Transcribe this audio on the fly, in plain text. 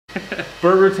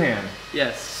Burt Rutan.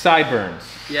 Yes. Sideburns.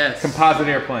 Yes. Composite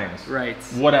airplanes. Right.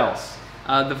 What else?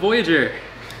 The Voyager.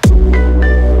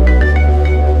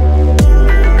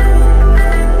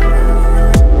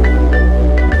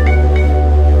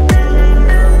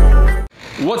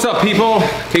 What's up, people?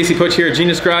 Casey Putch here at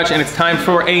Genius Garage, and it's time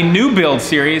for a new build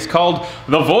series called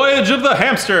The Voyage of the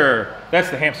Hamster. That's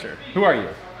the hamster. Who are you?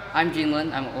 I'm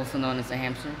Jinlin. I'm also known as the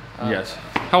hamster. Yes.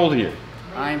 How old are you?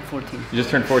 I'm 14. You just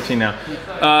turned 14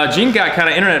 now. Gene got kind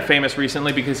of internet famous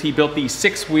recently because he built the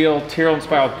 6-wheel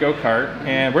Tyrrell-inspired go-kart.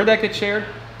 And where'd that get shared?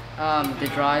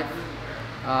 The drive,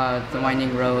 the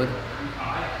winding road.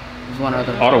 There's one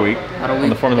other. Auto Week. On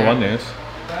the Formula One news.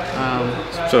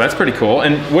 So that's pretty cool.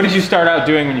 And what did you start out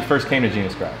doing when you first came to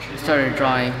Genius Garage? I started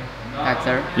drawing back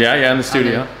there. Yeah, in the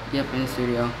studio. Yep, in the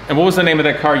studio. And what was the name of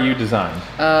that car you designed?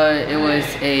 It was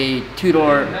a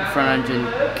 2-door front-engine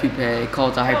coupe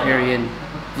called the Hyperion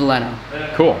Veleno.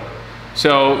 Cool.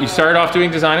 So you started off doing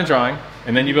design and drawing,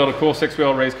 and then you built a cool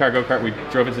 6-wheel race car go-kart. We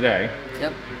drove it today.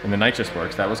 Yep. And the nitrous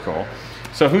works. That was cool.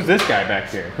 So who's this guy back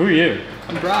here? Who are you?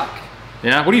 I'm Brock.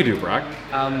 Yeah, what do you do, Brock?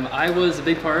 I was a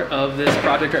big part of this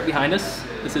project right behind us.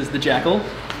 This is the Jackal,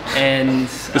 and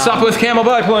the Southwest Camel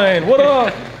biplane. What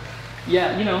up?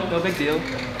 Yeah, you know, no big deal.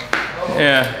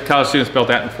 Yeah, college students built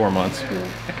that in 4 months.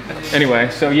 Anyway,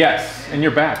 so yes, and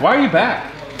you're back. Why are you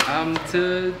back?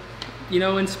 To, you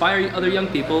know, inspire other young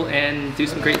people and do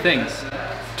some great things.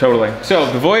 Totally.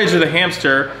 So the Voyage of the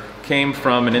Hamster came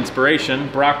from an inspiration.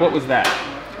 Brock, what was that?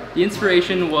 The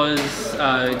inspiration was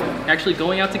actually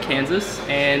going out to Kansas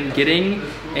and getting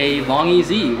a Long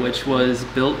EZ, which was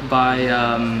built by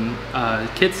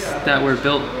kits that were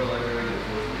built.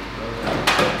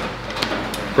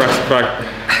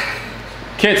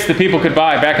 Kits that people could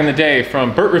buy back in the day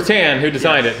from Burt Rutan, who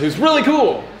designed it, who's really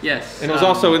cool. Yes. And it was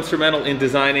also instrumental in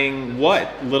designing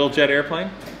what? Little jet airplane?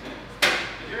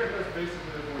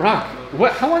 Brock,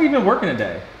 how long have you been working a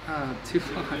day? Too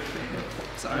long.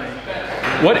 Sorry.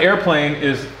 What airplane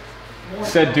is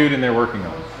said dude in there working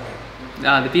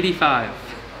on? The BD-5.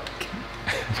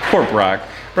 Poor Brock.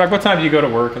 Brock, what time do you go to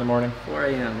work in the morning? 4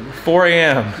 a.m. 4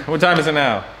 a.m. What time is it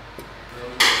now?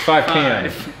 5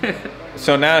 p.m.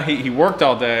 So now he worked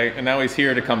all day, and now he's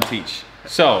here to come teach.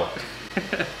 So,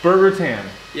 Burt Rutan.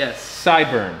 Yes.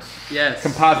 Sideburns. Yes.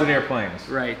 Composite airplanes.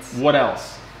 Right. What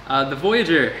else? The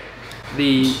Voyager.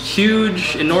 The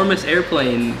huge, enormous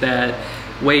airplane that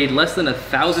weighed less than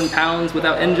 1,000 pounds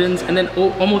without engines, and then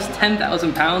almost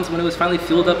 10,000 pounds when it was finally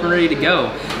fueled up and ready to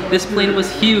go. This plane was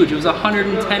huge. It was a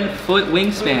 110-foot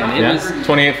wingspan. It was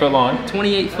 28 foot long.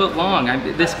 28 foot long.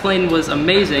 This plane was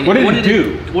amazing. What did it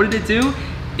do? What did it do?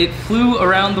 It flew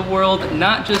around the world,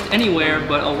 not just anywhere,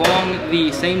 but along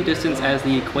the same distance as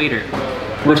the equator,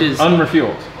 which is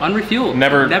unrefueled. Unrefueled.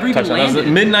 Never even landed. That was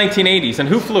the mid-1980s, and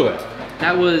who flew it?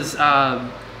 That was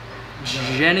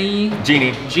Jeannie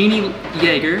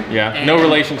Yeager. Yeah, no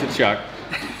relation to Chuck.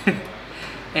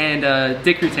 And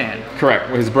Dick Rutan. Correct.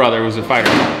 His brother was a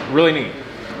fighter. Really neat.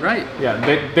 Right. Yeah,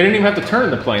 they didn't even have to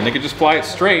turn the plane. They could just fly it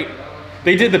straight.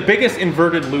 They did the biggest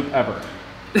inverted loop ever.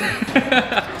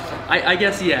 I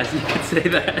guess yes, you could say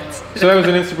that. So that was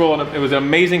an integral, and it was an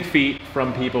amazing feat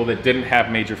from people that didn't have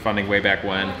major funding way back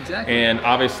when. Exactly. And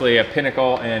obviously a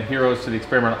pinnacle and heroes to the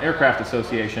Experimental Aircraft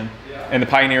Association and the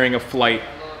pioneering of flight,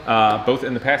 both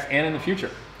in the past and in the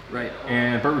future. Right.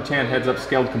 And Burt Rutan heads up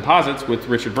Scaled Composites with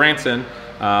Richard Branson,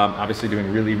 obviously doing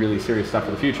really, really serious stuff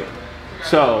for the future.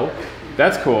 So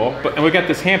that's cool. And we got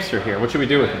this hamster here. What should we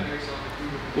do with him?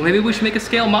 Well, maybe we should make a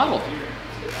scale model.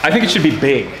 I think it should be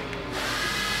big.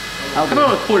 How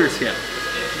about a quarter scale?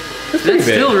 That's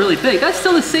still really big. That's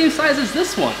still the same size as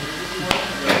this one.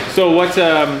 So what,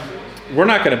 we're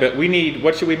not gonna build,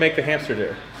 what should we make the hamster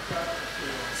do?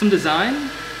 Some design,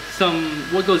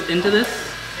 what goes into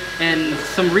this, and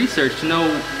some research to know,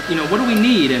 what do we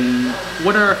need and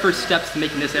what are our first steps to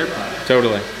making this airplane?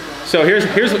 Totally. So here's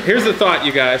the thought,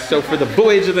 you guys. So for the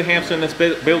Voyage of the Hamster in this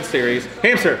build series,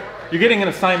 hamster, you're getting an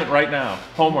assignment right now,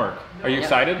 homework. Are you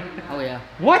excited? Oh yeah.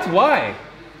 What? Why?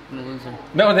 I'm a loser.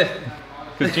 No,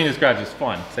 because Genius Garage is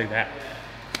fun. Say that.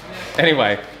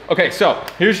 Anyway, okay, so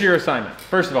here's your assignment.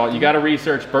 First of all, you got to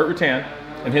research Burt Rutan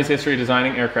and his history of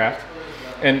designing aircraft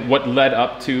and what led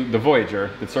up to the Voyager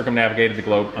that circumnavigated the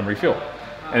globe unrefueled.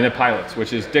 And the pilots,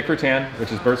 which is Dick Rutan,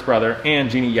 which is Burt's brother, and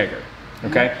Jeannie Yeager.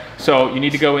 Okay, so you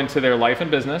need to go into their life and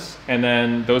business, and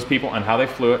then those people on how they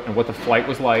flew it and what the flight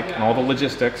was like and all the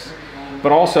logistics.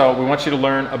 But also, we want you to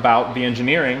learn about the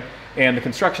engineering and the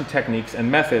construction techniques and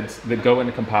methods that go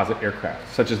into composite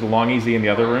aircraft, such as the Long EZ in the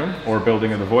other room, or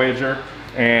building of the Voyager,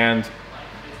 and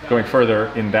going further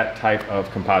in that type of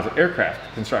composite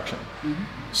aircraft construction.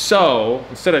 So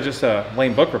instead of just a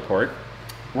lame book report,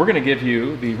 we're going to give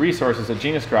you the resources at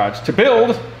Genius Garage to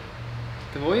build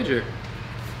The Voyager.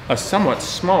 a somewhat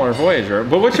smaller Voyager.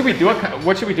 But what should we do?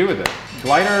 What should we do with it?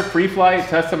 Glider, free flight,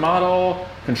 test a model,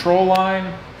 control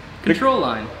line? Control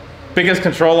line. Biggest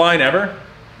control line ever?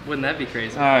 Wouldn't that be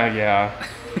crazy? Yeah.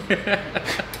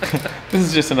 This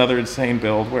is just another insane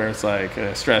build where it's like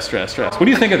stress, stress, stress. What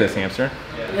do you think of this, Hamster?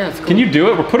 Yeah, it's cool. Can you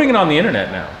do it? We're putting it on the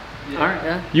internet now. All right,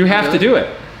 yeah. You have to do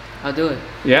it. I'll do it.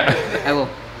 Yeah. I will.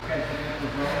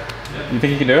 You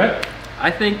think you can do it?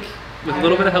 I think with a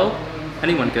little bit of help,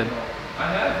 anyone could.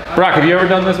 Brock, have you ever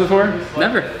done this before?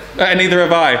 Never. Neither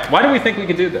have I. Why do we think we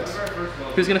could do this?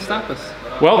 Who's gonna stop us?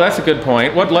 Well, that's a good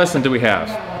point. What lesson do we have?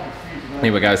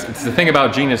 Anyway, guys, it's the thing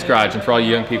about Genius Garage, and for all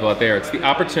you young people out there, it's the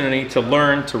opportunity to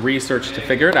learn, to research, to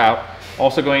figure it out,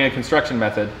 also going into construction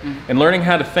method, and learning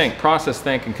how to think, process,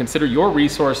 think, and consider your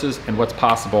resources and what's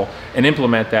possible, and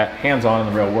implement that hands-on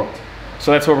in the real world.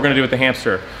 So that's what we're gonna do with the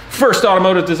Hamster. First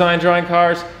automotive design drawing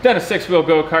cars, then a 6-wheel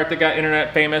go-kart that got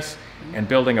internet famous, and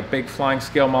building a big flying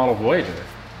scale model Voyager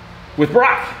with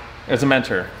Brock as a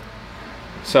mentor.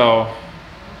 So,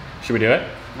 should we do it?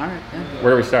 All right, yeah.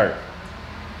 Where do we start?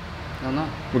 I don't know.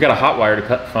 We got a hot wire to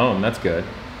cut foam, that's good.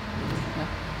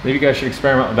 Maybe you guys should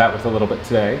experiment with that with a little bit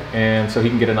today, and so he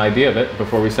can get an idea of it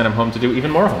before we send him home to do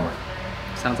even more homework.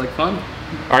 Sounds like fun.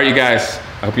 All right, you guys,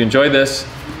 I hope you enjoyed this.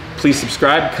 Please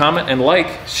subscribe, comment, and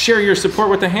like. Share your support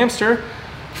with the Hamster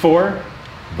for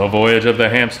the voyage of the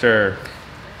Hamster.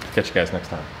 Catch you guys next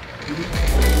time.